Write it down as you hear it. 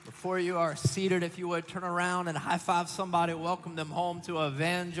Before you are seated, if you would turn around and high five somebody, welcome them home to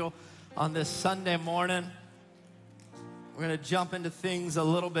Evangel on this Sunday morning. We're going to jump into things a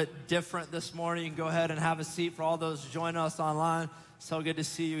little bit different this morning. You can go ahead and have a seat. For all those joining us online, so good to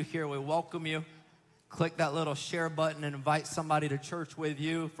see you here. We welcome you. Click that little share button and invite somebody to church with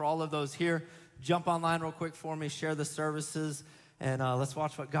you. For all of those here, jump online real quick for me, share the services, and let's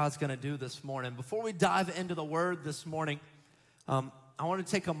watch what God's going to do this morning. Before we dive into the Word this morning, I want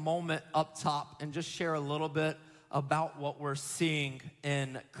to take a moment up top and just share a little bit about what we're seeing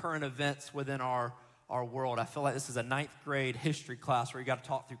in current events within our world. I feel like this is a 9th grade history class where you got to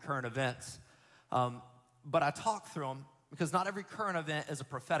talk through current events. But I talk through them because not every current event is a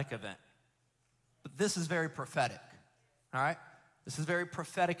prophetic event. But this is very prophetic, all right? This is very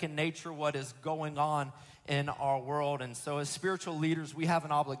prophetic in nature, what is going on in our world. And so as spiritual leaders, we have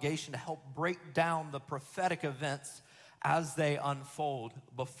an obligation to help break down the prophetic events as they unfold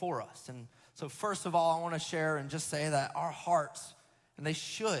before us. And so first of all, I want to share and just say that our hearts, and it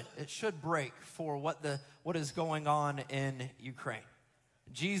should break for what is going on in Ukraine.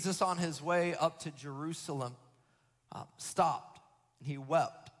 Jesus on his way up to Jerusalem stopped, and he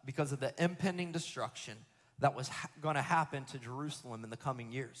wept because of the impending destruction that was going to happen to Jerusalem in the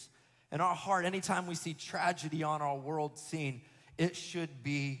coming years. In our heart, anytime we see tragedy on our world scene, it should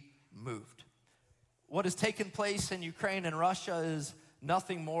be moved. What has taken place in Ukraine and Russia is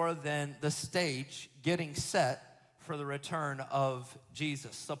nothing more than the stage getting set for the return of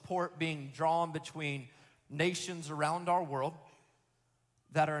Jesus. Support being drawn between nations around our world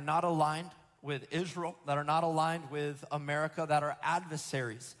that are not aligned with Israel, that are not aligned with America, that are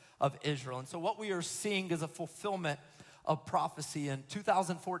adversaries of Israel. And so what we are seeing is a fulfillment of prophecy. In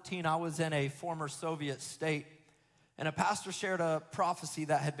 2014, I was in a former Soviet state, and a pastor shared a prophecy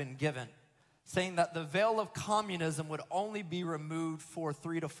that had been given, saying that the veil of communism would only be removed for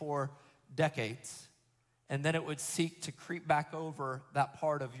 3 to 4 decades, and then it would seek to creep back over that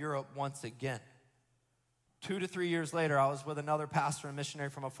part of Europe once again. 2 to 3 years later, I was with another pastor and missionary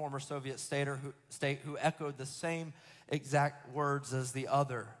from a former Soviet state who echoed the same exact words as the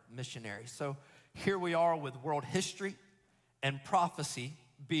other missionary. So here we are with world history and prophecy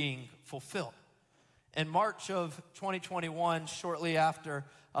being fulfilled. In March of 2021, shortly after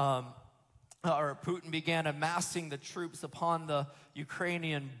Putin began amassing the troops upon the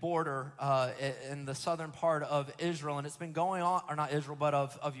Ukrainian border in the southern part of Israel. And it's been going on, or not Israel, but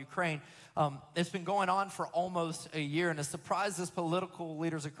of Ukraine. It's been going on for almost a year. And as surprised as political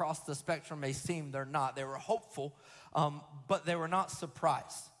leaders across the spectrum may seem, they're not. They were hopeful, but they were not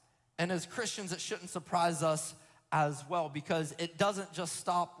surprised. And as Christians, it shouldn't surprise us as well, because it doesn't just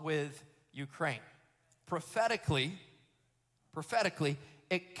stop with Ukraine. Prophetically,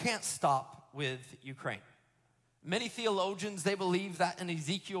 it can't stop with Ukraine. Many theologians, they believe that in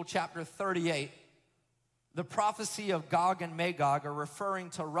Ezekiel chapter 38, the prophecy of Gog and Magog are referring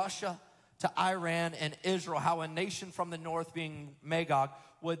to Russia, to Iran, and Israel, how a nation from the north, being Magog,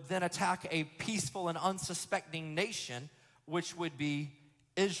 would then attack a peaceful and unsuspecting nation, which would be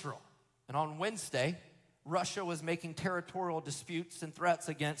Israel. And on Wednesday, Russia was making territorial disputes and threats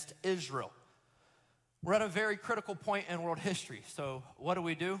against Israel. We're at a very critical point in world history. So what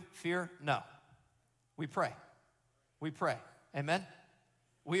do? Fear? No. We pray. We pray. Amen?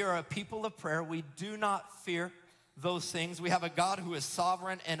 We are a people of prayer. We do not fear those things. We have a God who is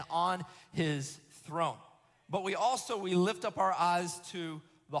sovereign and on his throne. But we lift up our eyes to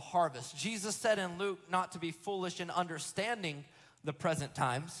the harvest. Jesus said in Luke not to be foolish in understanding the present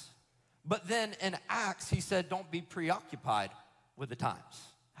times. But then in Acts, he said, don't be preoccupied with the times.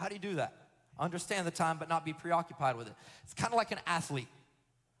 How do you do that? Understand the time, but not be preoccupied with it. It's kind of like an athlete.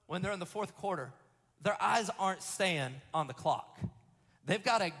 When they're in the fourth quarter, their eyes aren't staying on the clock. They've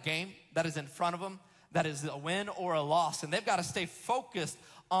got a game that is in front of them that is a win or a loss, and they've got to stay focused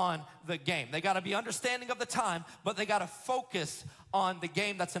on the game. They got to be understanding of the time, but they got to focus on the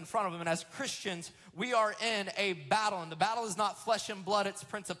game that's in front of them. And as Christians, we are in a battle, and the battle is not flesh and blood, it's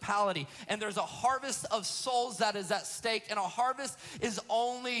principality. And there's a harvest of souls that is at stake, and a harvest is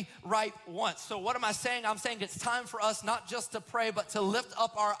only ripe once. So what am I saying? I'm saying it's time for us not just to pray, but to lift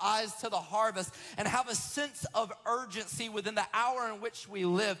up our eyes to the harvest and have a sense of urgency within the hour in which we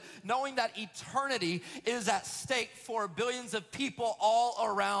live, knowing that eternity is at stake for billions of people all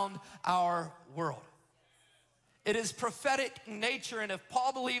around our world. It is prophetic in nature, and if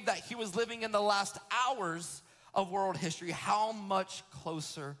Paul believed that he was living in the last hours of world history, how much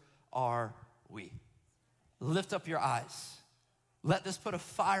closer are we? Lift up your eyes. Let this put a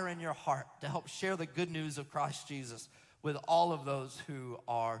fire in your heart to help share the good news of Christ Jesus with all of those who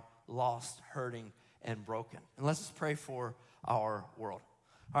are lost, hurting, and broken. And let's just pray for our world.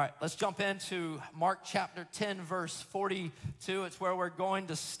 All right, let's jump into Mark chapter 10, verse 42. It's where we're going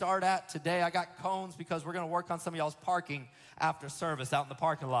to start at today. I got cones because we're going to work on some of y'all's parking after service out in the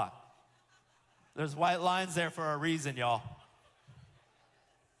parking lot. There's white lines there for a reason, y'all.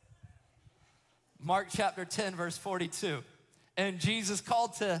 Mark chapter 10, verse 42. And Jesus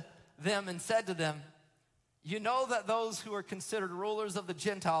called to them and said to them, "You know that those who are considered rulers of the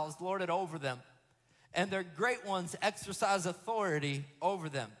Gentiles lord it over them, and their great ones exercise authority over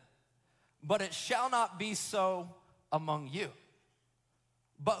them. But it shall not be so among you.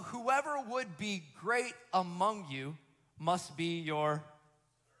 But whoever would be great among you must be your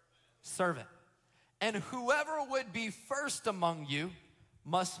servant. And whoever would be first among you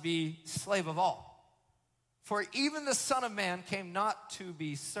must be slave of all. For even the Son of Man came not to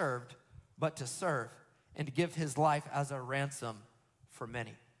be served, but to serve, and to give his life as a ransom for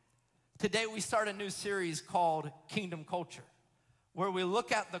many." Today we start a new series called Kingdom Culture, where we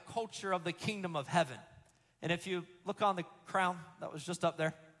look at the culture of the kingdom of heaven. And if you look on the crown that was just up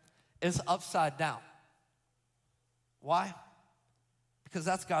there, it's upside down. Why? Because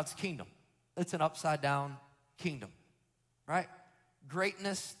that's God's kingdom. It's an upside down kingdom, right?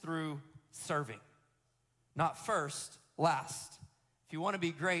 Greatness through serving. Not first, last. If you want to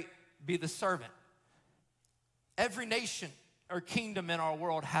be great, be the servant. Every nation or kingdom in our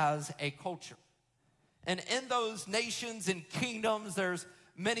world has a culture. And in those nations and kingdoms, there's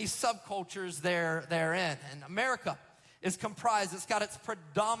many subcultures therein. And America is comprised, it's got its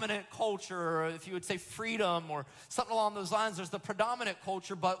predominant culture, or if you would say freedom or something along those lines, there's the predominant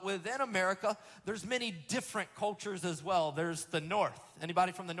culture, but within America, there's many different cultures as well. There's the North.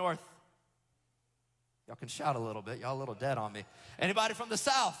 Anybody from the North? Y'all can shout a little bit. Y'all a little dead on me. Anybody from the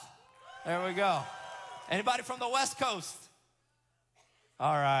South? There we go. Anybody from the West Coast?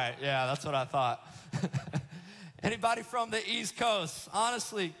 All right, yeah, that's what I thought. Anybody from the East Coast?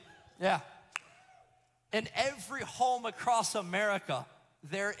 Honestly, yeah. In every home across America,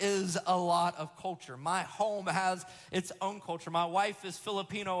 there is a lot of culture. My home has its own culture. My wife is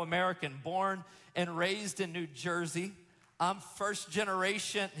Filipino-American, born and raised in New Jersey. I'm first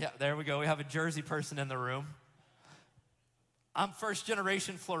generation. Yeah, there we go. We have a Jersey person in the room. I'm first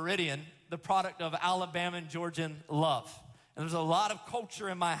generation Floridian, the product of Alabama and Georgian love. And there's a lot of culture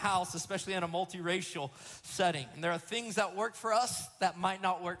in my house, especially in a multiracial setting. And there are things that work for us that might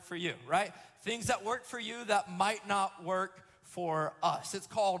not work for you, right? Things that work for you that might not work for us. It's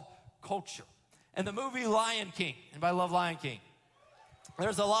called culture. And the movie Lion King, anybody love Lion King?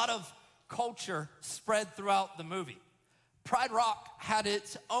 There's a lot of culture spread throughout the movie. Pride Rock had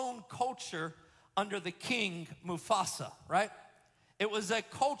its own culture under the king Mufasa, right? It was a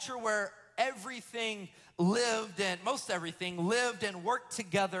culture where everything lived, and most everything lived and worked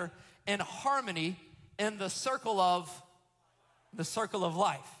together in harmony in the circle of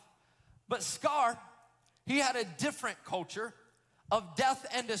life. But Scar, he had a different culture of death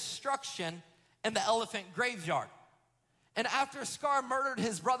and destruction in the elephant graveyard. And after Scar murdered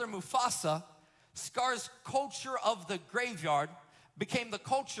his brother Mufasa, Scar's culture of the graveyard became the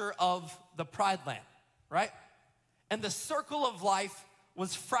culture of the Pride Land, right? And the circle of life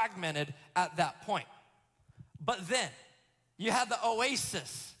was fragmented at that point. But then you had the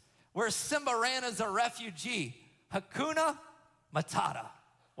oasis where Simba ran as a refugee. Hakuna Matata.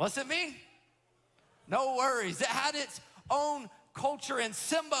 What's it mean? No worries. It had its own culture, and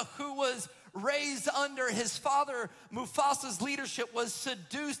Simba, who was raised under his father Mufasa's leadership, was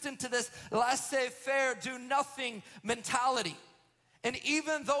seduced into this laissez-faire, do-nothing mentality. And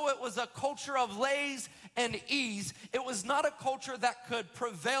even though it was a culture of lays and ease, it was not a culture that could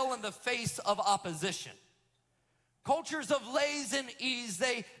prevail in the face of opposition. Cultures of lays and ease,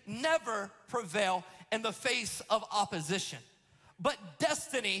 they never prevail in the face of opposition. But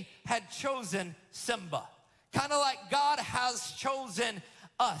destiny had chosen Simba, kind of like God has chosen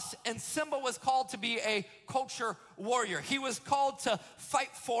us. And Simba was called to be a culture warrior. He was called to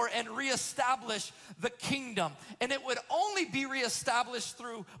fight for and reestablish the kingdom. And it would only be reestablished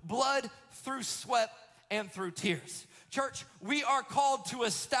through blood, through sweat, and through tears. Church, we are called to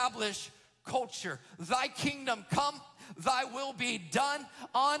establish culture. Thy kingdom come, thy will be done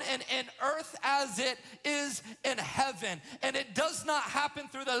on and in earth as it is in heaven. And it does not happen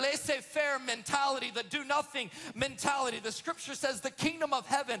through the laissez-faire mentality, the do-nothing mentality. The scripture says the kingdom of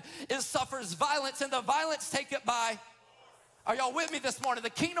heaven suffers violence, and the violence take it by. Are y'all with me this morning? The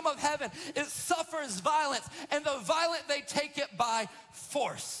kingdom of heaven, it suffers violence, and the violent, they take it by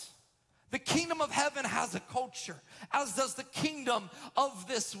force. The kingdom of heaven has a culture, as does the kingdom of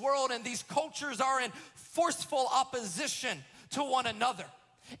this world, and these cultures are in forceful opposition to one another.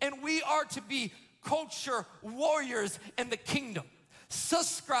 And we are to be culture warriors in the kingdom.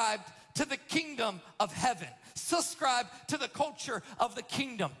 subscribed to the kingdom of heaven, subscribed to the culture of the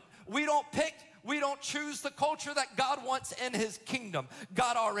kingdom. We don't pick, we don't choose the culture that God wants in his kingdom.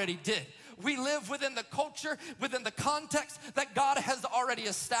 God already did. We live within the culture, within the context that God has already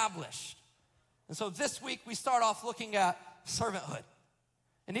established. And so this week we start off looking at servanthood.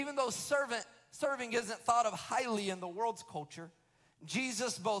 And even though serving isn't thought of highly in the world's culture,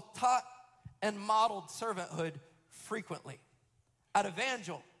 Jesus both taught and modeled servanthood frequently. At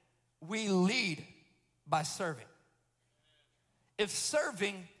Evangel, we lead by serving. If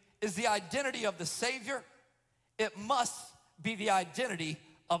serving is the identity of the Savior, it must be the identity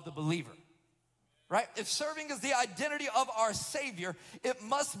of the believer, right? If serving is the identity of our Savior, it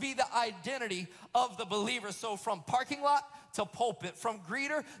must be the identity of the believer. So from parking lot to pulpit, from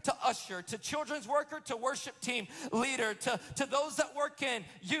greeter to usher, to children's worker to worship team leader, to those that work in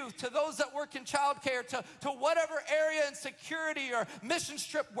youth, to those that work in childcare, to whatever area in security or mission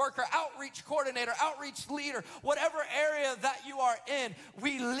trip worker, outreach coordinator, outreach leader, whatever area that you are in,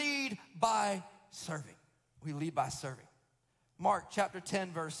 we lead by serving. We lead by serving. Mark chapter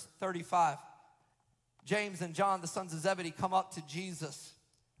 10, verse 35. James and John, the sons of Zebedee, come up to Jesus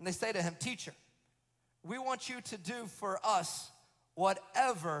and they say to him, "Teacher, we want you to do for us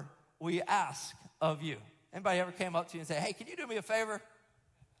whatever we ask of you." Anybody ever came up to you and say, "Hey, can you do me a favor?"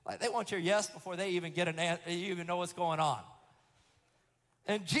 Like they want your yes before they even get you even know what's going on.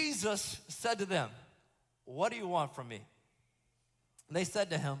 And Jesus said to them, "What do you want from me?" And they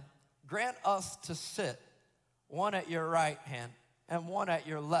said to him, "Grant us to sit, one at your right hand and one at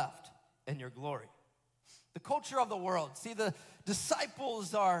your left in your glory." The culture of the world. See, the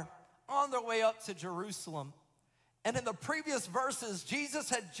disciples are on their way up to Jerusalem. And in the previous verses, Jesus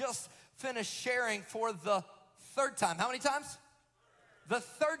had just finished sharing for the third time. How many times? The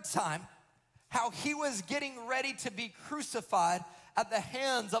third time, how he was getting ready to be crucified at the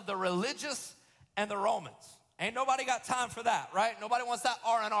hands of the religious and the Romans. Ain't nobody got time for that, right? Nobody wants that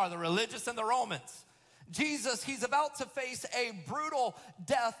R&R, the religious and the Romans. Jesus, he's about to face a brutal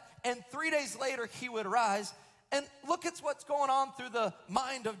death, and 3 days later he would rise. And look at what's going on through the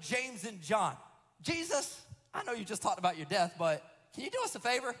mind of James and John. Jesus, I know you just talked about your death, but can you do us a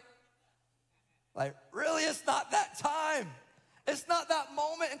favor? Like, really, it's not that time. It's not that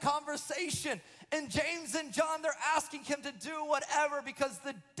moment in conversation. And James and John, they're asking him to do whatever because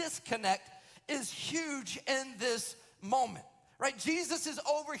the disconnect is huge in this moment. Right? Jesus is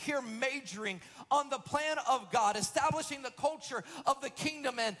over here majoring on the plan of God, establishing the culture of the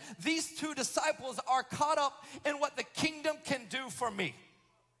kingdom, and these two disciples are caught up in what the kingdom can do for me,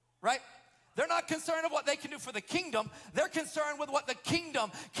 right? They're not concerned of what they can do for the kingdom. They're concerned with what the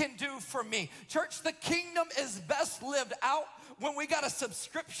kingdom can do for me. Church, the kingdom is best lived out when we got a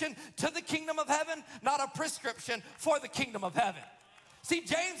subscription to the kingdom of heaven, not a prescription for the kingdom of heaven. See,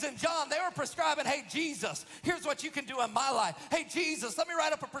 James and John, they were prescribing, "Hey, Jesus, here's what you can do in my life. Hey, Jesus, let me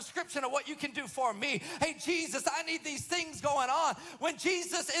write up a prescription of what you can do for me. Hey, Jesus, I need these things going on." When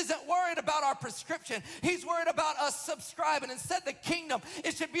Jesus isn't worried about our prescription, he's worried about us subscribing. Instead, the kingdom,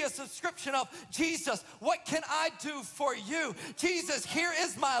 it should be a subscription of, "Jesus, what can I do for you? Jesus, here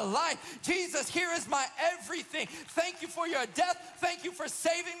is my life. Jesus, here is my everything. Thank you for your death. Thank you for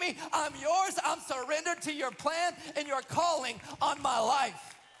saving me. I'm yours. I'm surrendered to your plan and your calling on my life."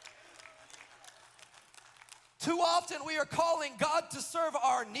 Too often we are calling God to serve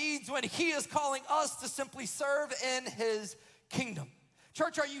our needs when he is calling us to simply serve in his kingdom.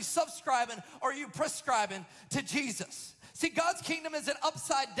 Church, are you subscribing or are you prescribing to Jesus? See, God's kingdom is an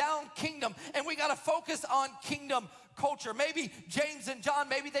upside down kingdom, and we got to focus on kingdom culture. Maybe James and John,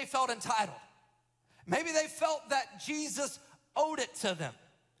 maybe they felt entitled. Maybe they felt that Jesus owed it to them.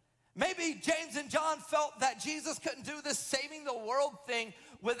 Maybe James and John felt that Jesus couldn't do this saving the world thing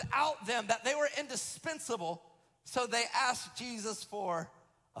without them, that they were indispensable, so they asked Jesus for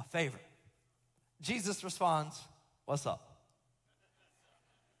a favor. Jesus responds, "What's up?"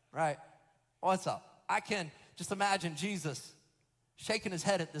 Right? What's up? I can just imagine Jesus shaking his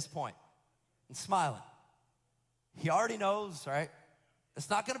head at this point and smiling. He already knows, right? It's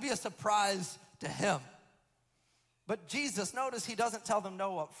not gonna be a surprise to him. But Jesus, notice he doesn't tell them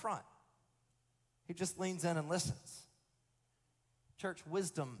no up front. He just leans in and listens. Church,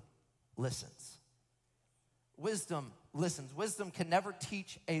 wisdom listens. Wisdom listens. Wisdom can never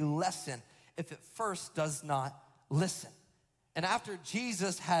teach a lesson if it first does not listen. And after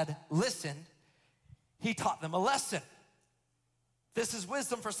Jesus had listened, he taught them a lesson. This is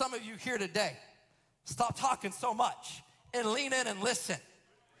wisdom for some of you here today. Stop talking so much and lean in and listen.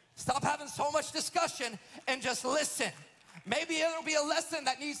 Stop having so much discussion and just listen. Maybe it'll be a lesson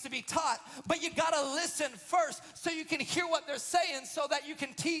that needs to be taught, but you gotta listen first so you can hear what they're saying so that you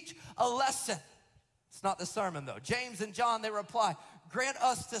can teach a lesson. It's not the sermon though. James and John, they reply, grant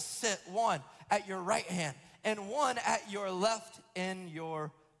us to sit one at your right hand and one at your left in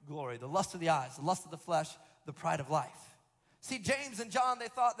your glory. The lust of the eyes, the lust of the flesh, the pride of life. See, James and John, they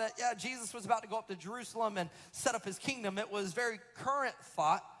thought that, Jesus was about to go up to Jerusalem and set up his kingdom. It was very current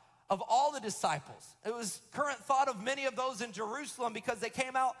thought of all the disciples. It was current thought of many of those in Jerusalem because they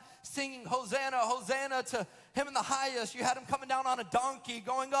came out singing, Hosanna, Hosanna to him in the highest. You had him coming down on a donkey,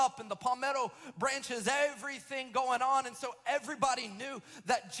 going up, and the palmetto branches, everything going on. And so everybody knew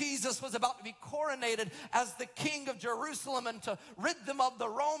that Jesus was about to be coronated as the king of Jerusalem and to rid them of the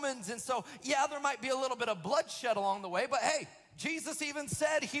Romans. And so, there might be a little bit of bloodshed along the way, but hey, Jesus even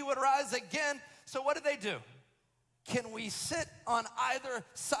said he would rise again. So what did they do? Can we sit on either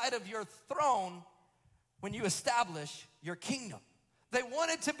side of your throne when you establish your kingdom? They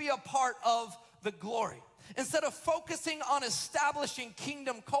wanted to be a part of the glory. Instead of focusing on establishing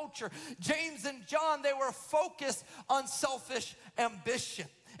kingdom culture, James and John, they were focused on selfish ambition.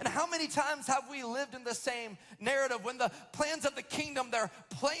 And how many times have we lived in the same narrative when the plans of the kingdom, they're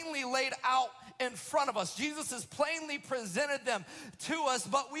plainly laid out in front of us. Jesus has plainly presented them to us,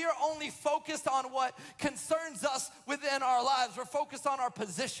 but we are only focused on what concerns us within our lives. We're focused on our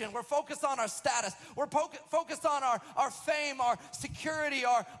position. We're focused on our status. We're focused on our fame, our security,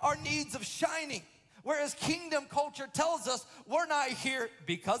 our needs of shining. Whereas kingdom culture tells us we're not here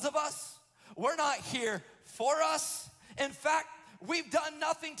because of us. We're not here for us. In fact, we've done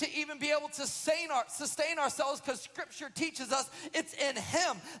nothing to even be able to sustain ourselves because Scripture teaches us it's in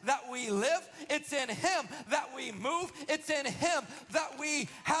Him that we live. It's in Him that we move. It's in Him that we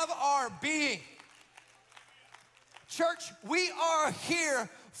have our being. Church, we are here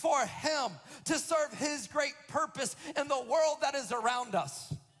for Him to serve His great purpose in the world that is around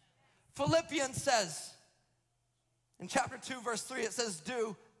us. Philippians says, in chapter 2, verse 3, it says,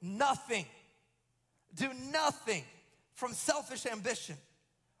 do nothing from selfish ambition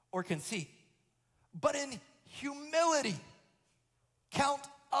or conceit, but in humility count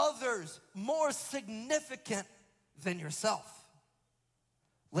others more significant than yourself.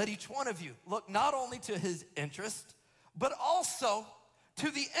 Let each one of you look not only to his interest, but also to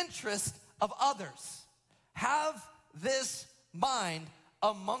the interest of others. Have this mind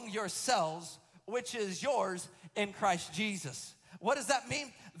among yourselves, which is yours in Christ Jesus. What does that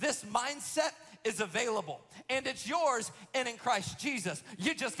mean? This mindset is available, and it's yours and in Christ Jesus.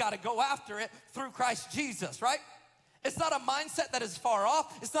 You just got to go after it through Christ Jesus, right? It's not a mindset that is far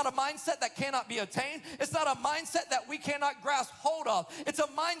off. It's not a mindset that cannot be attained. It's not a mindset that we cannot grasp hold of. It's a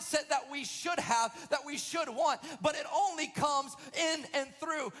mindset that we should have, that we should want, but it only comes in and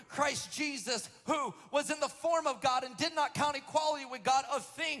through Christ Jesus, who was in the form of God and did not count equality with God a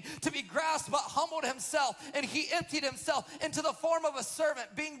thing to be grasped, but humbled himself, and he emptied himself into the form of a servant,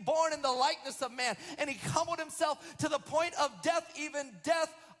 being born in the likeness of man, and he humbled himself to the point of death, even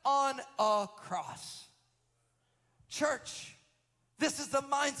death on a cross. Church, this is the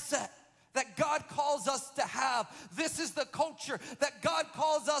mindset that God calls us to have. This is the culture that God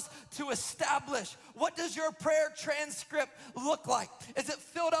calls us to establish. What does your prayer transcript look like? Is it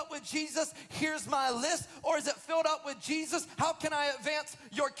filled up with Jesus, here's my list? Or is it filled up with Jesus, how can I advance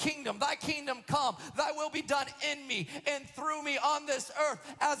your kingdom? Thy kingdom come, thy will be done in me and through me on this earth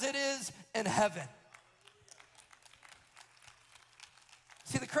as it is in heaven.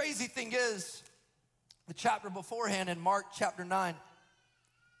 See, the crazy thing is, the chapter beforehand in Mark chapter 9,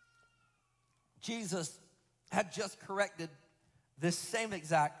 Jesus had just corrected this same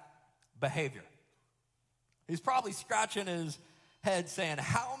exact behavior. He's probably scratching his head saying,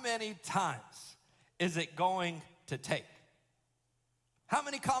 how many times is it going to take? How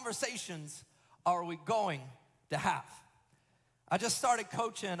many conversations are we going to have? I just started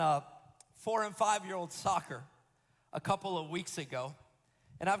coaching 4- and 5-year-old soccer a couple of weeks ago,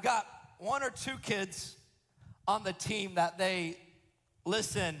 and I've got 1 or 2 kids on the team that they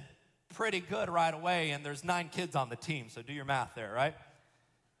listen pretty good right away, and there's 9 kids on the team, so do your math there, right?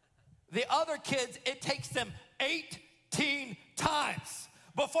 The other kids, it takes them 18 times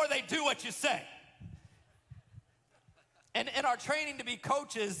before they do what you say. And in our training to be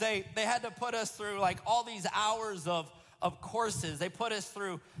coaches, they had to put us through like all these hours of courses. They put us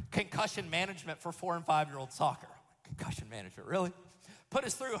through concussion management for 4- and 5-year-old soccer. Concussion management, really? Put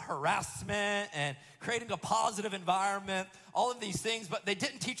us through harassment and creating a positive environment, all of these things, but they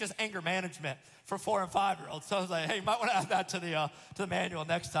didn't teach us anger management for 4- and 5-year-olds. So I was like, hey, you might want to add that to the manual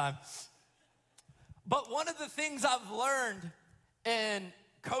next time. But one of the things I've learned in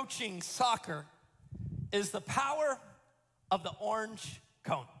coaching soccer is the power of the orange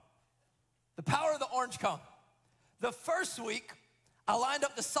cone. The power of the orange cone. The first week, I lined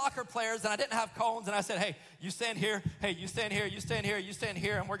up the soccer players, and I didn't have cones, and I said, hey, you stand here, hey, you stand here, you stand here, you stand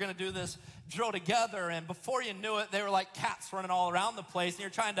here, and we're going to do this drill together. And before you knew it, they were like cats running all around the place, and you're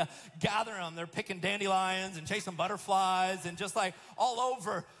trying to gather them. They're picking dandelions and chasing butterflies and just like all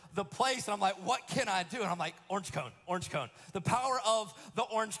over the place. And I'm like, what can I do? And I'm like, orange cone, orange cone. The power of the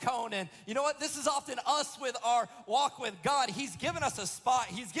orange cone. And you know what? This is often us with our walk with God. He's given us a spot.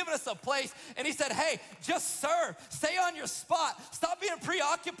 He's given us a place. And he said, hey, just serve. Stay on your spot. Stop being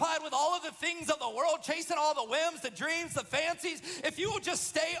preoccupied with all of the things of the world, chasing all the whims, the dreams, the fancies. If you will just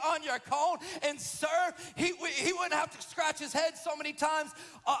stay on your cone and serve, he wouldn't have to scratch his head so many times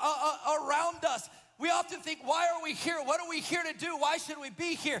around us. We often think, why are we here? What are we here to do? Why should we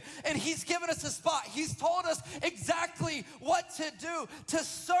be here? And he's given us a spot. He's told us exactly what to do, to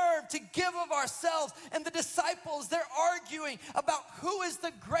serve, to give of ourselves. And the disciples, they're arguing about who is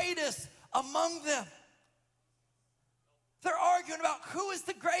the greatest among them. They're arguing about who is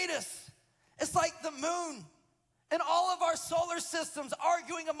the greatest. It's like the moon and all of our solar systems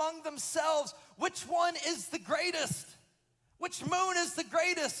arguing among themselves. Which one is the greatest? Which moon is the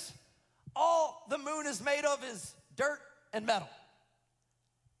greatest? All the moon is made of is dirt and metal.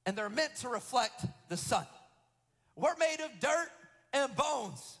 And they're meant to reflect the sun. We're made of dirt and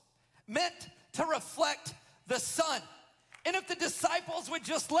bones, meant to reflect the sun. And if the disciples would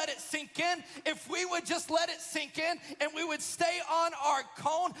just let it sink in, if we would just let it sink in and we would stay on our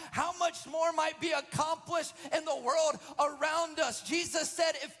cone, how much more might be accomplished in the world around us? Jesus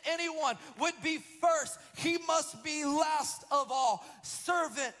said, if anyone would be first, he must be last of all,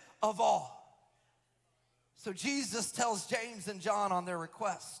 servant of all. So Jesus tells James and John on their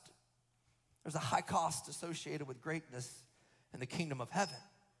request, there's a high cost associated with greatness in the kingdom of heaven.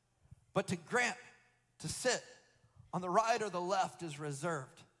 But to grant, to sit on the right or the left is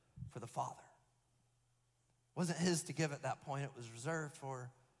reserved for the Father. It wasn't his to give at that point. It was reserved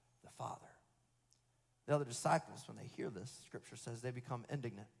for the Father. The other disciples, when they hear this, Scripture says they become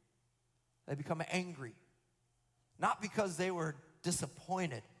indignant. They become angry. Not because they were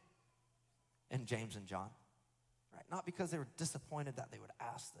disappointed in James and John, right? Not because they were disappointed that they would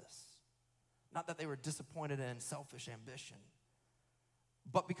ask this. Not that they were disappointed in selfish ambition,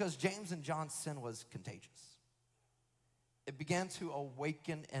 but because James and John's sin was contagious. It began to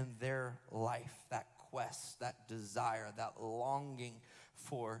awaken in their life that quest, that desire, that longing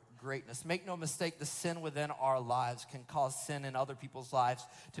for greatness. Make no mistake, the sin within our lives can cause sin in other people's lives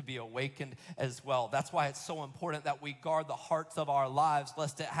to be awakened as well. That's why it's so important that we guard the hearts of our lives,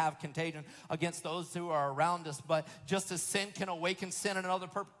 lest it have contagion against those who are around us. But just as sin can awaken sin in another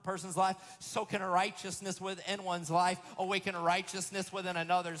person's life, so can righteousness within one's life awaken righteousness within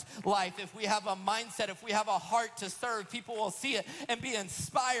another's life. If we have a mindset, if we have a heart to serve, people will see it and be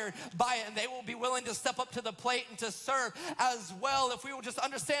inspired by it, and they will be willing to step up to the plate and to serve as well. If we will just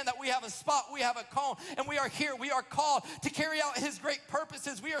understand that we have a spot, we have a call, and we are here, we are called to carry out his great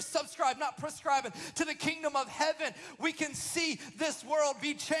purposes. We are subscribed, not prescribing, to the kingdom of heaven. We can see this world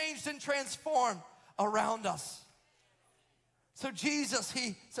be changed and transformed around us. So Jesus,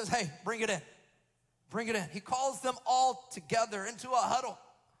 he says, hey, bring it in. Bring it in. He calls them all together into a huddle,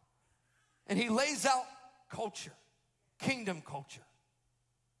 and he lays out culture, kingdom culture.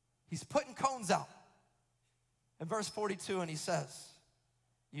 He's putting cones out. In verse 42, and he says,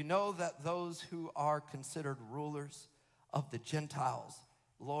 you know that those who are considered rulers of the Gentiles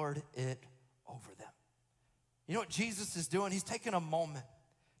lord it over them. You know what Jesus is doing? He's taking a moment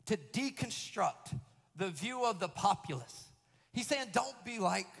to deconstruct the view of the populace. He's saying, don't be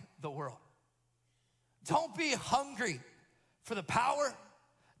like the world. Don't be hungry for the power.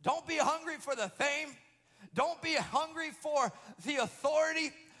 Don't be hungry for the fame. Don't be hungry for the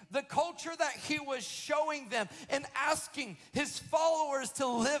authority. The culture that he was showing them and asking his followers to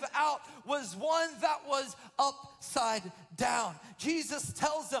live out was one that was upside down. Jesus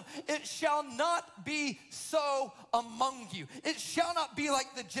tells them, it shall not be so among you. It shall not be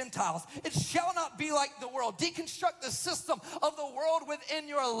like the Gentiles. It shall not be like the world. Deconstruct the system of the world within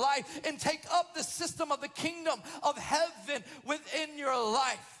your life and take up the system of the kingdom of heaven within your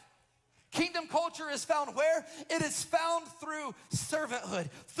life. Kingdom culture is found where? It is found through servanthood,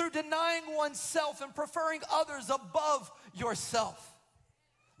 through denying oneself and preferring others above yourself.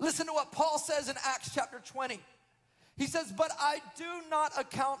 Listen to what Paul says in Acts chapter 20. He says, but I do not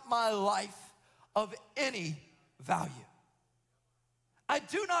account my life of any value. I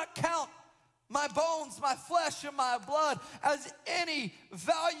do not count my bones, my flesh, and my blood as any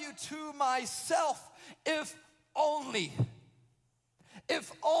value to myself, if only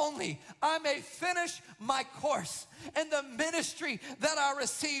If only I may finish my course in the ministry that I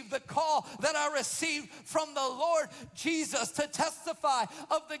received, the call that I received from the Lord Jesus to testify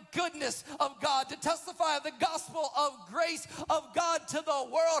of the goodness of God, to testify of the gospel of grace of God to the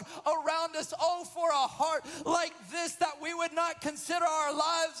world around us. Oh, for a heart like this, that we would not consider our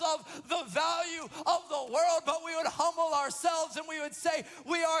lives of the value of the world, but we would humble ourselves and we would say,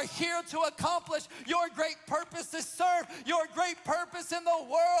 we are here to accomplish your great purpose, to serve your great purpose in the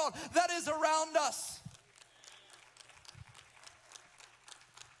world that is around us.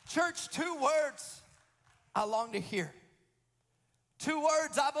 Church, 2 words I long to hear. 2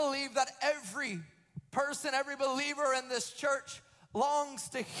 words I believe that every person, every believer in this church longs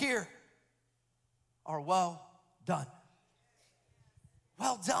to hear are well done.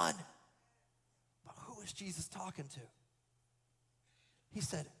 Well done. But who was Jesus talking to? He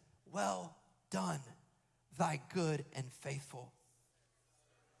said, well done, thy good and faithful.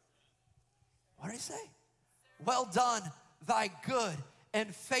 What did he say? Well done, thy good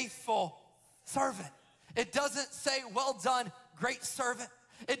and faithful servant. It doesn't say, well done, great servant.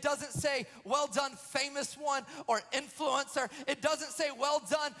 It doesn't say, well done, famous one or influencer. It doesn't say, well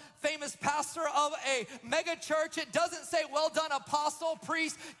done, famous pastor of a mega church. It doesn't say, well done, apostle,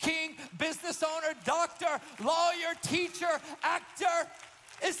 priest, king, business owner, doctor, lawyer, teacher, actor.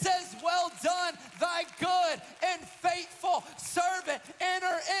 It says, well done, thy good and faithful servant.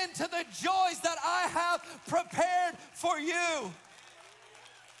 Enter into the joys that I have prepared for you.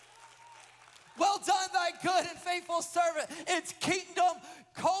 Well done, thy good and faithful servant. It's kingdom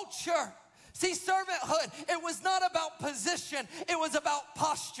culture. See, servanthood, it was not about position, it was about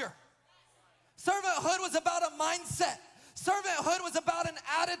posture. Servanthood was about a mindset. Servanthood was about an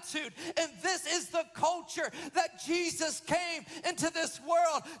attitude, and this is the culture that Jesus came into this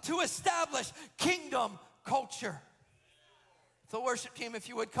world to establish, kingdom culture. The worship team, if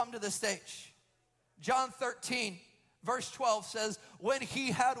you would come to the stage. John 13, verse 12 says, when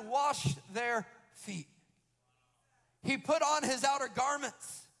he had washed their feet, he put on his outer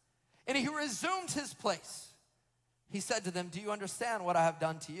garments, and he resumed his place. He said to them, do you understand what I have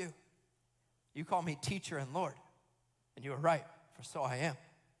done to you? You call me teacher and Lord. And you are right, for so I am.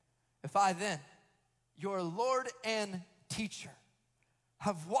 If I then, your Lord and teacher,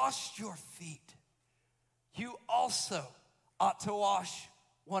 have washed your feet, you also ought to wash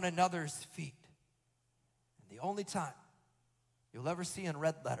one another's feet. And the only time you'll ever see in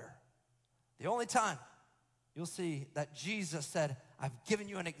red letter, the only time you'll see that Jesus said, I've given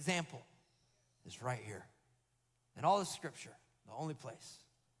you an example, is right here. In all the scripture, the only place.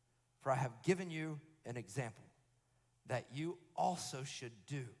 For I have given you an example, that you also should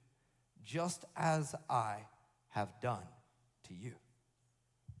do just as I have done to you.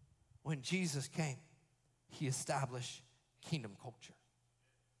 When Jesus came, he established kingdom culture.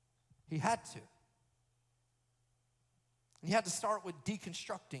 He had to. And he had to start with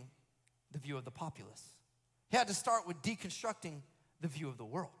deconstructing the view of the populace. He had to start with deconstructing the view of the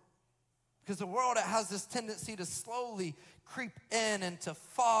world. Because the world has this tendency to slowly creep in and to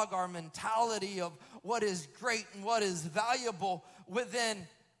fog our mentality of what is great and what is valuable within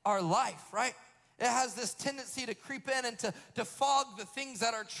our life, right? It has this tendency to creep in and to fog the things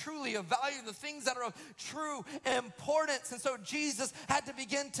that are truly of value, the things that are of true importance. And so Jesus had to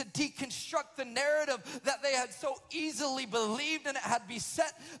begin to deconstruct the narrative that they had so easily believed, and it had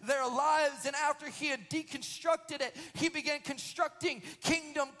beset their lives. And after he had deconstructed it, he began constructing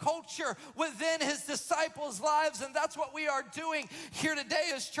kingdom culture within his disciples' lives. And that's what we are doing here today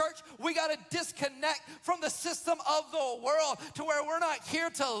as church. We got to disconnect from the system of the world to where we're not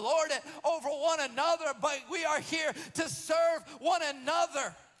here to lord it over one another, but we are here to serve one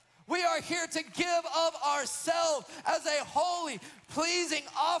another. We are here to give of ourselves as a holy, pleasing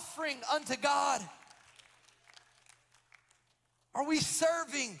offering unto God. Are we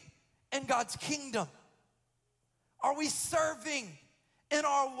serving in God's kingdom? Are we serving in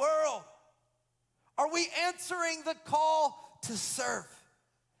our world? Are we answering the call to serve?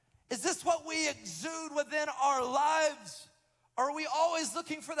 Is this what we exude within our lives? Or are we always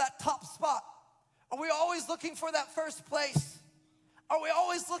looking for that top spot? Are we always looking for that first place? Are we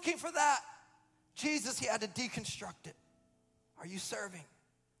always looking for that? Jesus, he had to deconstruct it. Are you serving?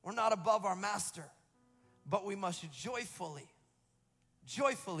 We're not above our master, but we must joyfully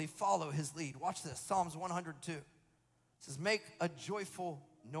follow his lead. Watch this, Psalms 102. It says, make a joyful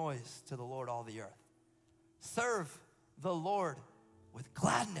noise to the Lord, all the earth. Serve the Lord with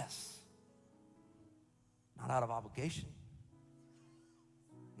gladness. Not out of obligation.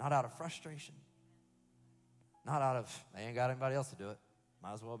 Not out of frustration. Not out of, they ain't got anybody else to do it.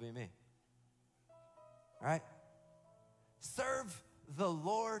 Might as well be me. All right? Serve the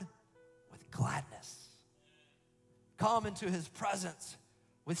Lord with gladness. Come into his presence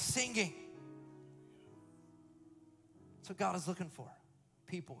with singing. That's what God is looking for,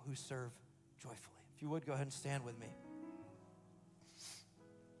 people who serve joyfully. If you would, go ahead and stand with me.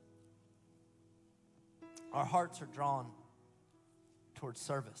 Our hearts are drawn towards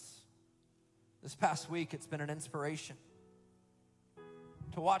service. This past week, it's been an inspiration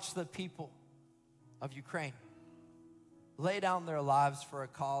to watch the people of Ukraine lay down their lives for a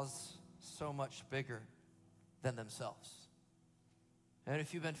cause so much bigger than themselves. And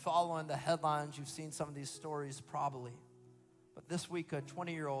if you've been following the headlines, you've seen some of these stories probably. But this week, a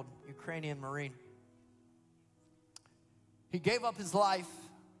 20-year-old Ukrainian Marine, he gave up his life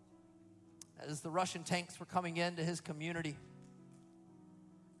as the Russian tanks were coming into his community.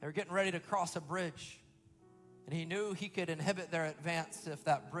 They were getting ready to cross a bridge, and he knew he could inhibit their advance if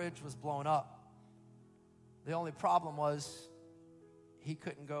that bridge was blown up. The only problem was he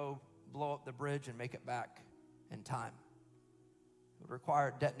couldn't go blow up the bridge and make it back in time. It would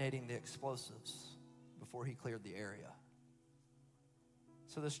require detonating the explosives before he cleared the area.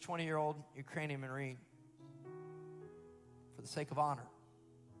 So this 20-year-old Ukrainian Marine, for the sake of honor,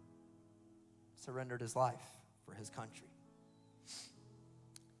 surrendered his life for his country.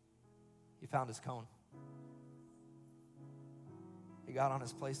 He found his cone. He got on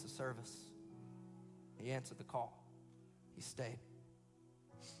his place of service. He answered the call. He stayed.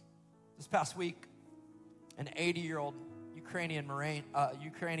 This past week, an 80-year-old Ukrainian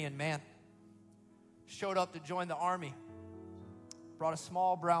man showed up to join the army. Brought a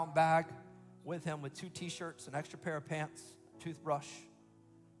small brown bag with him with 2 t-shirts, an extra pair of pants, a toothbrush,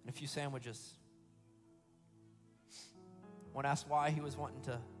 and a few sandwiches. When asked why he was wanting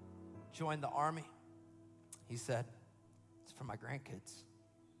to join the army, he said, "It's for my grandkids.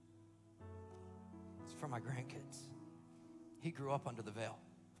 It's for my grandkids." He grew up under the veil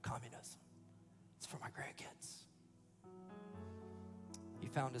of communism. It's for my grandkids. He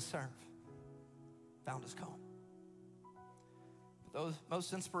found his serve, found his cone. But the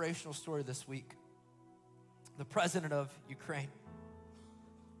most inspirational story this week, the president of Ukraine,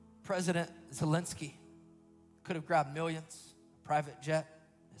 President Zelensky, could have grabbed millions, a private jet,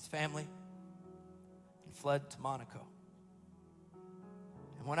 his family, and fled to Monaco.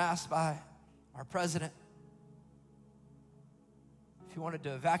 And when asked by our president if he wanted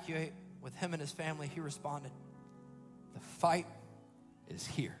to evacuate with him and his family, he responded, "The fight is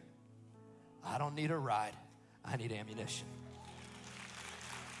here. I don't need a ride. I need ammunition."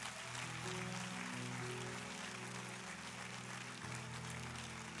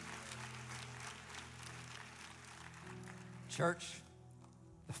 Church,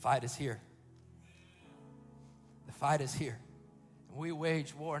 the fight is here. The fight is here. And we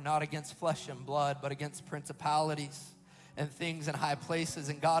wage war not against flesh and blood, but against principalities and things in high places.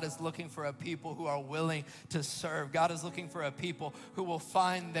 And God is looking for a people who are willing to serve. God is looking for a people who will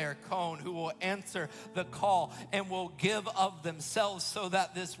find their cone, who will answer the call and will give of themselves so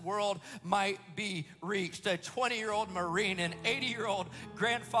that this world might be reached. A 20-year-old Marine, an 80-year-old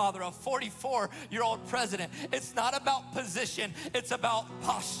grandfather, a 44-year-old president. It's not about position, it's about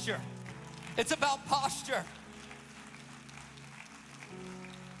posture. It's about posture.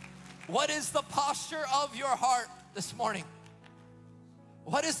 What is the posture of your heart this morning?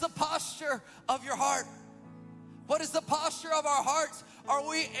 What is the posture of your heart? What is the posture of our hearts? Are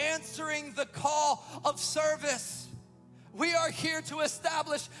we answering the call of service? We are here to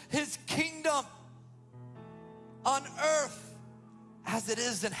establish his kingdom on earth as it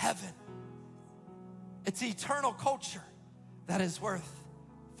is in heaven. It's eternal culture that is worth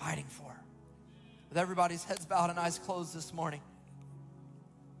fighting for. With everybody's heads bowed and eyes closed this morning,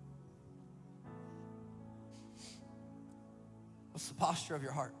 what's the posture of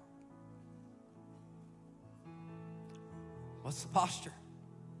your heart? What's the posture?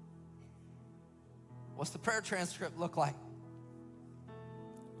 What's the prayer transcript look like?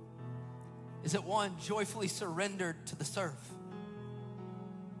 Is it one joyfully surrendered to the serve?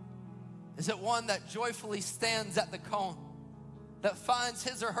 Is it one that joyfully stands at the cone, that finds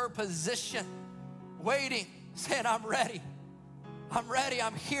his or her position, waiting, saying, "I'm ready. I'm ready,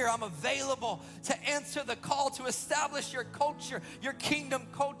 I'm here, I'm available to answer the call to establish your culture, your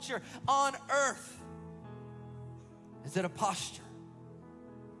kingdom culture on earth"? Is it a posture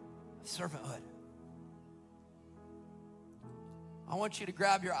of servanthood? I want you to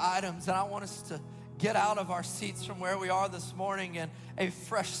grab your items, and I want us to get out of our seats from where we are this morning in a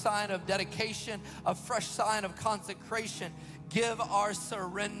fresh sign of dedication, a fresh sign of consecration. Give our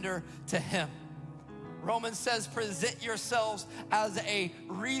surrender to him. Romans says, present yourselves as a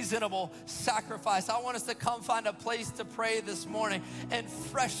reasonable sacrifice. I want us to come find a place to pray this morning and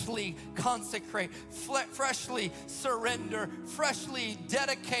freshly consecrate, freshly surrender, freshly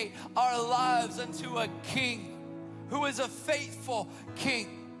dedicate our lives unto a King who is a faithful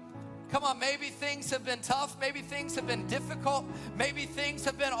King. Come on, maybe things have been tough. Maybe things have been difficult. Maybe things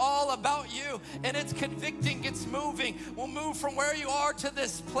have been all about you, and it's convicting, it's moving. We'll move from where you are to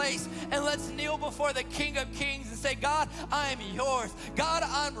this place, and let's kneel before the King of Kings and say, God, I am yours. God,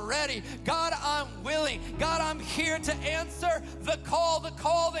 I'm ready. God, I'm willing. God, I'm here to answer the call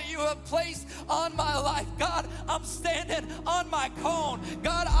that you have placed on my life. God, I'm standing on my cone.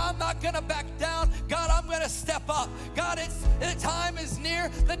 God, I'm not gonna back down. God, I'm gonna step up. God, the time is near.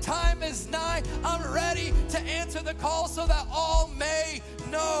 The time is nigh. I'm ready to answer the call so that all may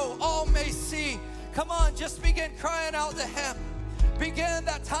know, all may see. Come on, just begin crying out to Him. Begin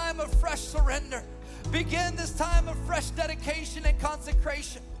that time of fresh surrender. Begin this time of fresh dedication and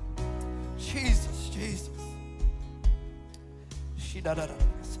consecration. Jesus, Jesus.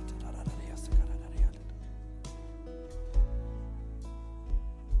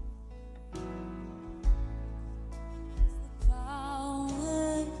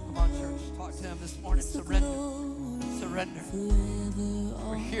 To Him this morning. Surrender.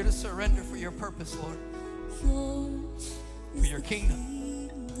 We're here to surrender for your purpose, Lord, for your kingdom.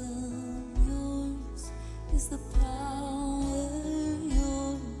 Yours is the power,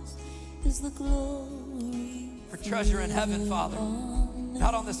 yours is the glory. For treasure in heaven, Father,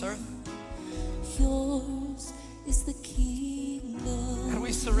 not on this earth. Yours is the kingdom. And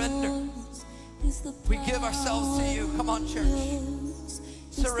we surrender. We give ourselves to you. Come on, church.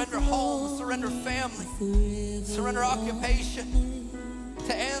 Surrender home, surrender family, surrender occupation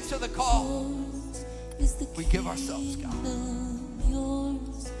to answer the call. We give ourselves, God,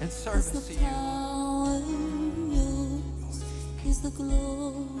 in service to you. Yours is the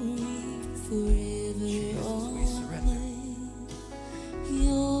glory forever. Jesus, we surrender.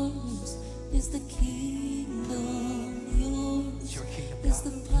 Yours is the kingdom. Yours your kingdom, is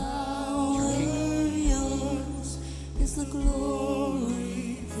the power. Yours is the glory.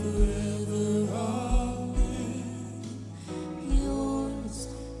 Forever, amen. Yours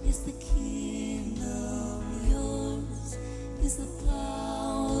is the kingdom, yours is the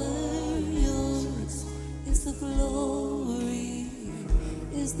power, yours is the glory,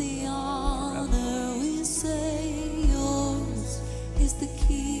 is the honor. We say yours is the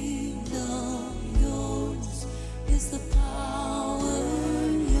kingdom, yours is the power,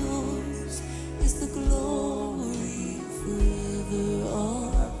 yours is the glory, forever,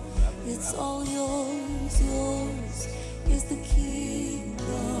 amen. It's all yours, yours is the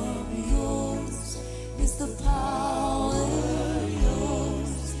kingdom, yours is the power,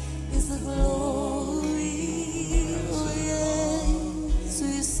 yours is the glory. Oh yes,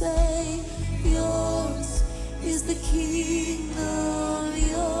 we say yours is the kingdom,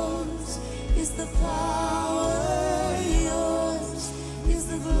 yours is the power, yours is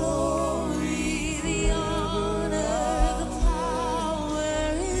the glory, the honor, the power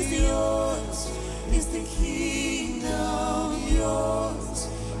is the kingdom, yours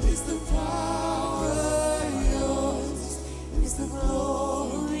is the power, yours is the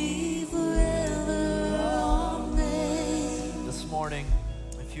glory forever, amen. This morning,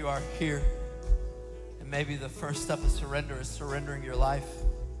 if you are here, and maybe the first step of surrender is surrendering your life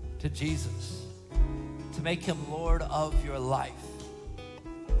to Jesus, to make Him Lord of your life.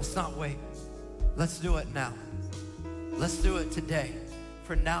 Let's not wait. Let's do it now. Let's do it today.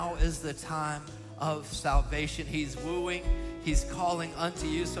 For now is the time of salvation. He's wooing, He's calling unto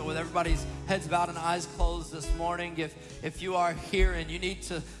you. So with everybody's heads bowed and eyes closed this morning, if you are here and you need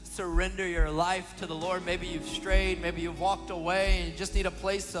to surrender your life to the Lord, maybe you've strayed, maybe you've walked away and you just need a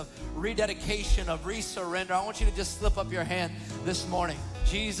place of rededication, of resurrender, I want you to just slip up your hand this morning.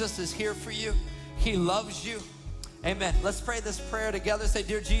 Jesus is here for you. He loves you. Amen. Let's pray this prayer together. Say,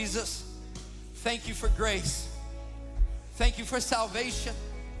 dear Jesus, thank you for grace. Thank you for salvation.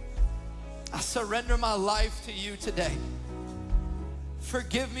 I surrender my life to you today.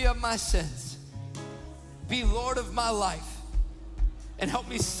 Forgive me of my sins. Be Lord of my life and help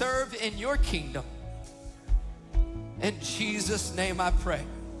me serve in your kingdom. In Jesus' name I pray.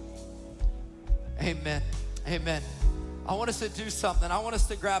 Amen. Amen. I want us to do something. I want us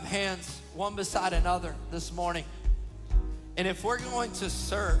to grab hands one beside another this morning. And if we're going to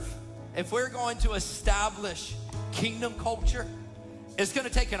serve, if we're going to establish kingdom culture, it's going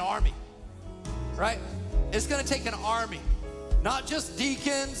to take an army, right? It's going to take an army, not just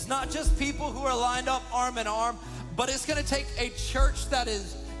deacons, not just people who are lined up arm in arm, but it's going to take a church that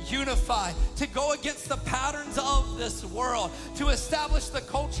is unify, to go against the patterns of this world, to establish the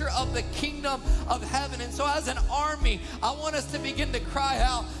culture of the kingdom of heaven. And so as an army, I want us to begin to cry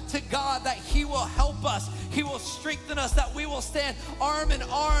out to God that He will help us. He will strengthen us, that we will stand arm in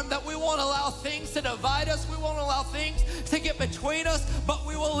arm, that we won't allow things to divide us. We won't allow things to get between us, but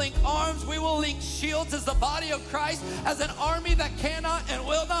we will link arms. We will link shields as the body of Christ, as an army that cannot and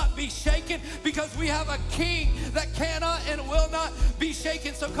will not be shaken, because we have a King that cannot and will not be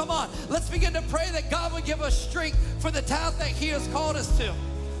shaken. So come on, let's begin to pray that God would give us strength for the task that He has called us to.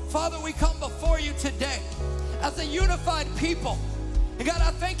 Father, we come before You today as a unified people. And God,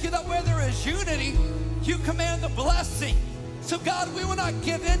 I thank You that where there is unity, You command the blessing. So God, we will not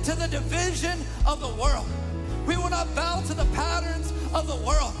give in to the division of the world. We will not bow to the patterns of the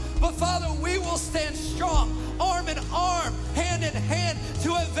world. But Father, we will stand strong, arm in arm, hand in hand,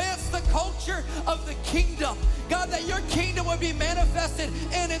 to advance the culture of the kingdom. God, that Your kingdom would be manifested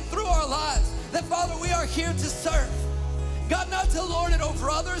in and through our lives. That Father, we are here to serve. God, not to lord it over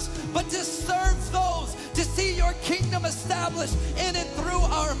others, but to serve those, to see Your kingdom established in and through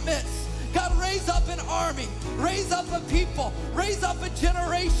our midst. God, raise up an army, raise up a people, raise up a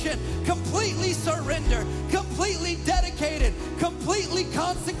generation completely surrendered, completely dedicated, completely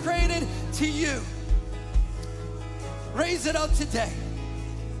consecrated to You. Raise it up today.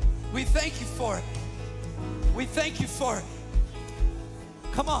 We thank You for it. We thank You for it.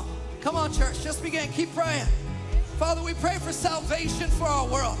 Come on, church, just begin, keep praying. Father, we pray for salvation for our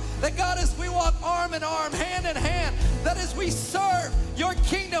world. That God, as we walk arm in arm, hand in hand, that as we serve Your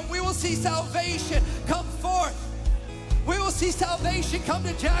kingdom, we will see salvation come forth. We will see salvation come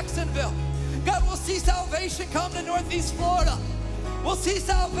to Jacksonville. God, we'll see salvation come to Northeast Florida. We'll see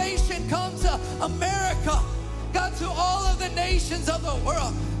salvation come to America. God, to all of the nations of the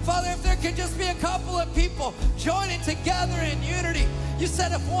world. Father, if there could just be a couple of people joining together in unity. You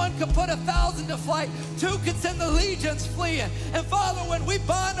said if one could put 1,000 to flight, two could send the legions fleeing. And Father, when we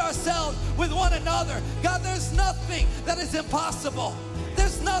bind ourselves with one another, God, there's nothing that is impossible.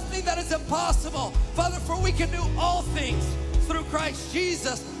 There's nothing that is impossible. Father, for we can do all things through Christ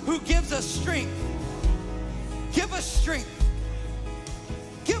Jesus, who gives us strength. Give us strength.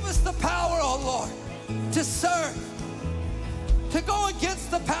 Give us the power, oh Lord, to serve, to go against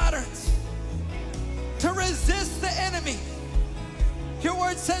the patterns, to resist the enemy. Your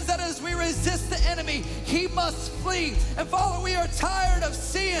word says that as we resist the enemy, he must flee. And Father, we are tired of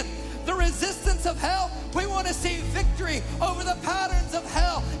seeing the resistance of hell. We want to see victory over the patterns of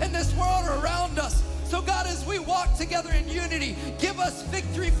hell in this world around us. So God, as we walk together in unity, give us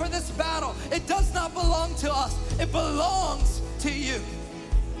victory for this battle. It does not belong to us. It belongs to You.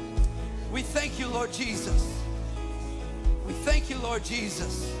 We thank You, Lord Jesus. We thank You, Lord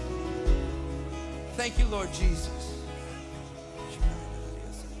Jesus. Thank You, Lord Jesus.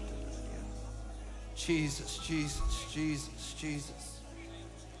 Jesus, Jesus, Jesus, Jesus.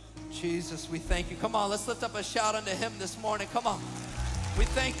 Jesus, we thank You. Come on, let's lift up a shout unto Him this morning. Come on. We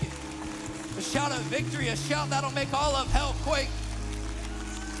thank You. A shout of victory, a shout that'll make all of hell quake.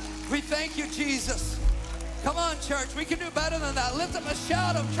 We thank You, Jesus. Come on, church, we can do better than that. Lift up a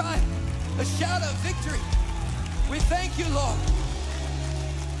shout of triumph, a shout of victory. We thank You, Lord.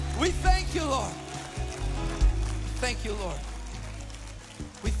 We thank You, Lord. Thank You, Lord.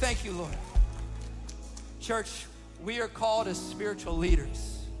 We thank You, Lord. Church, we are called as spiritual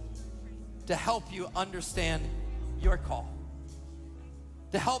leaders to help you understand your call,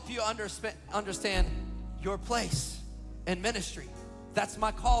 to help you understand your place in ministry. That's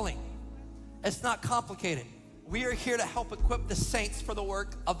my calling. It's not complicated. We are here to help equip the saints for the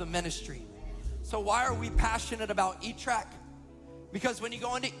work of the ministry. So why are we passionate about E-Track? Because when you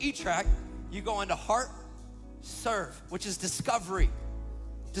go into E-Track, you go into heart, serve, which is discovery.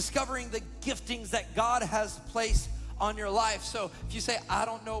 Discovering the giftings that God has placed on your life. So if you say, I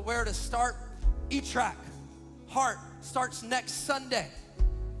don't know where to start, E-Track, Heart, starts next Sunday.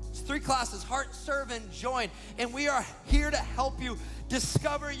 It's 3 classes, Heart, Serve, and Join. And we are here to help you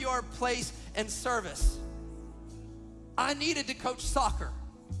discover your place in service. I needed to coach soccer.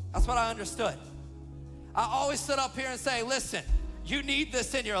 That's what I understood. I always stood up here and say, listen, you need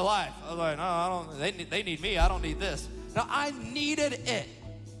this in your life. I was like, no, I don't, they need me, I don't need this. No, I needed it.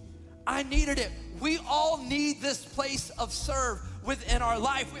 I needed it. We all need this place of serve within our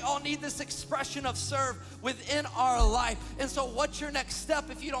life. We all need this expression of serve within our life. And so what's your next step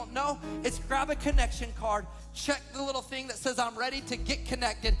if you don't know? It's grab a connection card, check the little thing that says I'm ready to get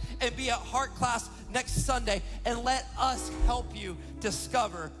connected and be at Heart class next Sunday, and let us help you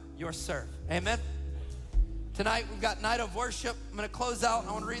discover your serve. Amen? Tonight we've got night of worship. I'm going to close out.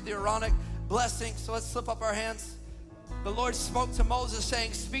 I want to read the Aaronic blessing. So let's slip up our hands. the Lord spoke to Moses,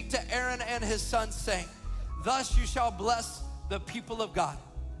 saying, speak to Aaron and his sons, saying, thus you shall bless the people of God.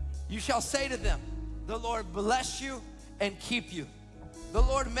 You shall say to them, the Lord bless you and keep you. The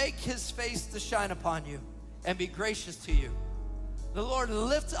Lord make his face to shine upon you and be gracious to you. The Lord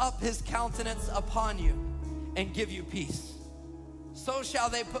lift up his countenance upon you and give you peace. So shall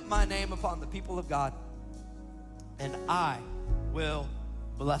they put my name upon the people of God, and I will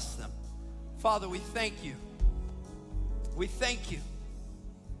bless them. Father, we thank you. We thank you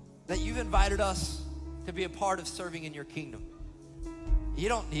that you've invited us to be a part of serving in your kingdom. You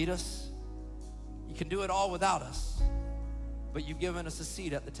don't need us. You can do it all without us, but you've given us a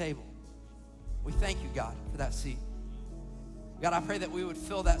seat at the table. We thank you, God, for that seat. God, I pray that we would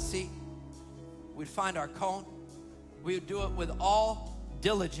fill that seat. We'd find our cone. We would do it with all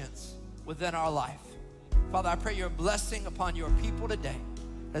diligence within our life. Father, I pray your blessing upon your people today.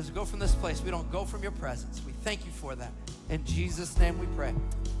 As we go from this place, we don't go from your presence. We thank you for that. In Jesus' name we pray.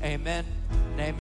 Amen and amen.